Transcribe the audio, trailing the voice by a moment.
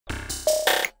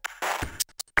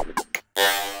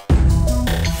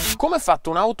come è fatta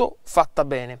un'auto fatta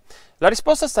bene? La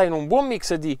risposta sta in un buon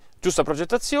mix di giusta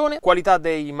progettazione, qualità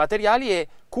dei materiali e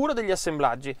cura degli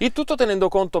assemblaggi. Il tutto tenendo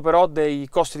conto però dei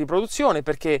costi di produzione,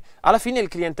 perché alla fine è il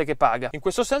cliente che paga. In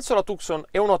questo senso la Tucson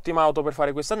è un'ottima auto per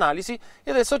fare questa analisi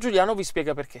e adesso Giuliano vi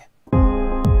spiega perché.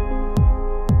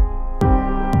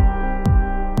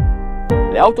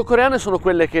 Le auto coreane sono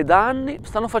quelle che da anni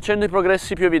stanno facendo i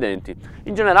progressi più evidenti,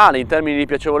 in generale in termini di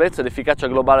piacevolezza ed efficacia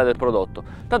globale del prodotto,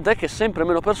 tant'è che sempre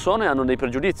meno persone hanno dei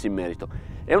pregiudizi in merito.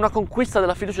 È una conquista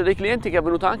della fiducia dei clienti che è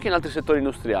avvenuta anche in altri settori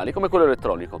industriali, come quello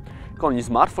elettronico, con gli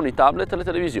smartphone, i tablet e le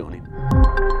televisioni.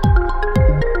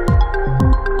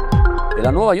 E la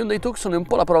nuova Hyundai Tucson è un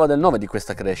po' la prova del 9 di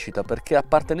questa crescita, perché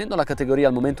appartenendo alla categoria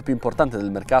al momento più importante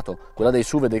del mercato, quella dei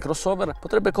SUV e dei crossover,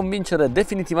 potrebbe convincere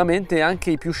definitivamente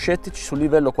anche i più scettici sul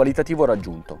livello qualitativo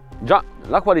raggiunto. Già,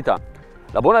 la qualità.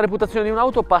 La buona reputazione di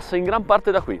un'auto passa in gran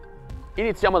parte da qui.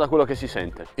 Iniziamo da quello che si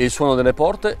sente. Il suono delle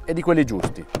porte è di quelli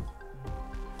giusti,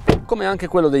 come anche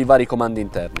quello dei vari comandi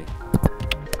interni.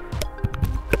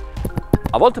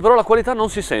 A volte però la qualità non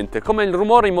si sente, come il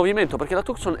rumore in movimento, perché la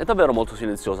Tucson è davvero molto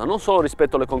silenziosa, non solo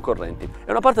rispetto alle concorrenti.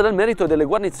 E una parte del merito è delle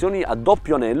guarnizioni a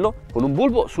doppio anello, con un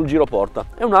bulbo sul giroporta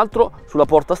e un altro sulla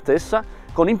porta stessa,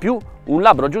 con in più un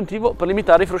labbro aggiuntivo per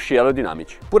limitare i frusci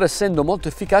aerodinamici. Pur essendo molto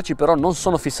efficaci però non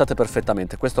sono fissate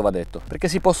perfettamente, questo va detto, perché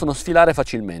si possono sfilare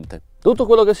facilmente. Tutto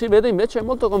quello che si vede invece è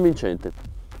molto convincente.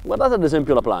 Guardate ad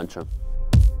esempio la plancia.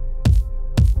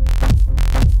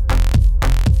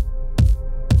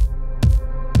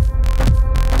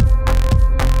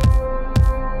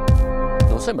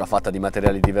 Sembra fatta di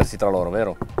materiali diversi tra loro,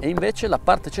 vero? E invece la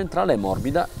parte centrale è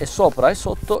morbida e sopra e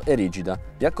sotto è rigida.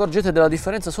 Vi accorgete della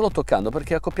differenza solo toccando,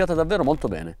 perché è accoppiata davvero molto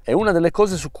bene. È una delle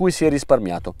cose su cui si è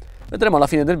risparmiato. Vedremo alla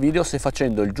fine del video se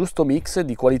facendo il giusto mix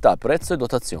di qualità, prezzo e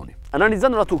dotazioni.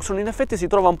 Analizzando la Tucson in effetti si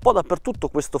trova un po' dappertutto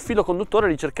questo filo conduttore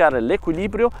di cercare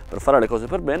l'equilibrio per fare le cose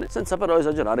per bene, senza però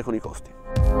esagerare con i costi.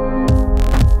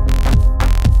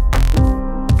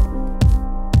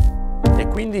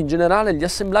 Quindi in generale gli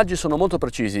assemblaggi sono molto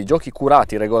precisi, giochi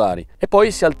curati, regolari, e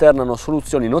poi si alternano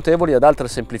soluzioni notevoli ad altre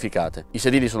semplificate. I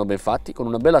sedili sono ben fatti, con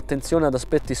una bella attenzione ad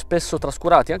aspetti spesso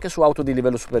trascurati anche su auto di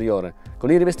livello superiore.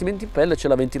 Con i rivestimenti in pelle c'è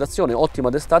la ventilazione ottima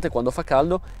d'estate quando fa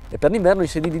caldo e per l'inverno i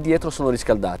sedili dietro sono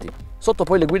riscaldati. Sotto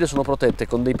poi le guide sono protette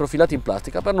con dei profilati in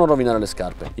plastica per non rovinare le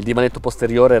scarpe. Il divanetto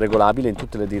posteriore è regolabile in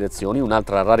tutte le direzioni,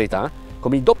 un'altra rarità,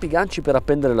 come i doppi ganci per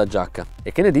appendere la giacca.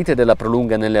 E che ne dite della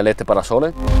prolunga nelle alette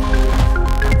parasole?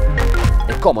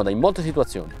 È comoda in molte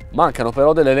situazioni. Mancano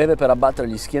però delle leve per abbattere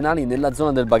gli schienali nella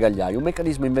zona del bagagliaio, un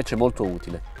meccanismo invece molto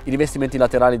utile. I rivestimenti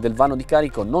laterali del vano di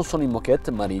carico non sono in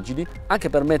moquette ma rigidi, anche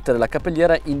per mettere la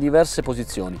cappelliera in diverse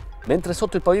posizioni, mentre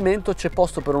sotto il pavimento c'è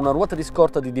posto per una ruota di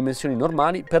scorta di dimensioni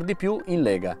normali, per di più in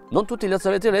lega. Non tutti gli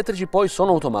azzavetti elettrici poi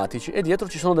sono automatici e dietro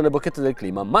ci sono delle bocchette del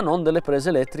clima, ma non delle prese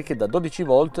elettriche da 12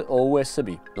 volt o USB.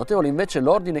 Notevole invece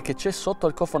l'ordine che c'è sotto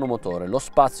al cofano motore, lo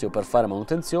spazio per fare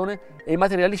manutenzione e i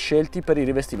materiali scelti per i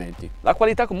rivestimenti. La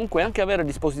qualità comunque è anche avere a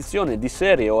disposizione di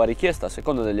serie o a richiesta a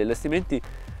seconda degli allestimenti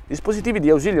dispositivi di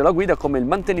ausilio alla guida come il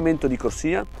mantenimento di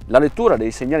corsia, la lettura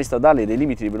dei segnali stradali e dei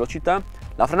limiti di velocità,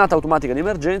 la frenata automatica di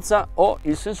emergenza o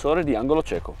il sensore di angolo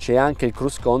cieco. C'è anche il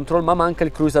cruise control, ma manca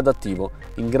il cruise adattivo,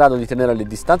 in grado di tenere le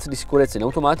distanze di sicurezza in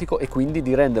automatico e quindi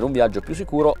di rendere un viaggio più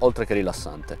sicuro oltre che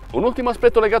rilassante. Un ultimo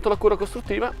aspetto legato alla cura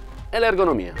costruttiva è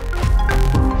l'ergonomia.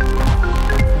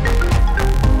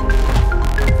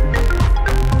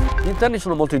 Gli interni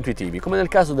sono molto intuitivi, come nel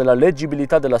caso della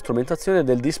leggibilità della strumentazione e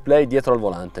del display dietro al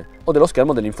volante, o dello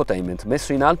schermo dell'infotainment,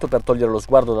 messo in alto per togliere lo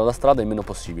sguardo dalla strada il meno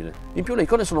possibile. In più le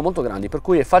icone sono molto grandi, per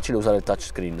cui è facile usare il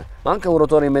touchscreen. Manca un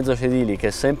rotore in mezzo ai sedili, che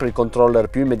è sempre il controller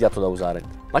più immediato da usare,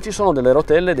 ma ci sono delle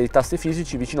rotelle e dei tasti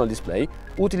fisici vicino al display,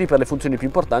 utili per le funzioni più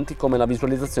importanti come la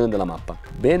visualizzazione della mappa.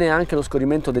 Bene anche lo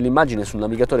scorrimento dell'immagine sul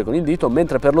navigatore con il dito,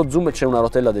 mentre per lo zoom c'è una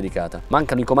rotella dedicata.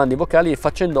 Mancano i comandi vocali e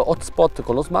facendo hotspot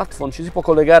con lo smartphone ci si può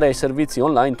collegare ai servizi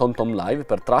online TomTom Live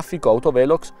per traffico,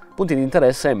 autovelox, punti di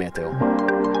interesse e meteo.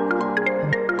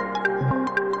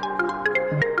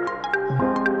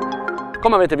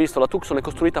 Come avete visto, la Tucson è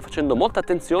costruita facendo molta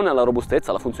attenzione alla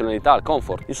robustezza, alla funzionalità, al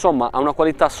comfort. Insomma, ha una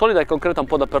qualità solida e concreta un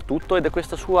po' dappertutto ed è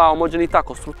questa sua omogeneità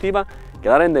costruttiva che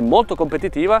la rende molto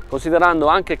competitiva, considerando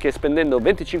anche che spendendo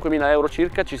 25.000 euro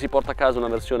circa ci si porta a casa una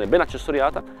versione ben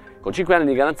accessoriata, con 5 anni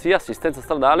di garanzia, assistenza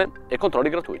stradale e controlli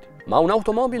gratuiti. Ma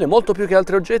un'automobile, molto più che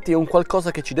altri oggetti, è un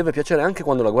qualcosa che ci deve piacere anche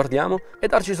quando la guardiamo e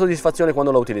darci soddisfazione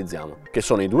quando la utilizziamo, che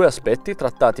sono i due aspetti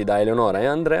trattati da Eleonora e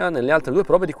Andrea nelle altre due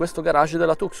prove di questo garage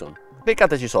della Tucson.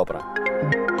 Cliccateci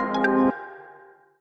sopra!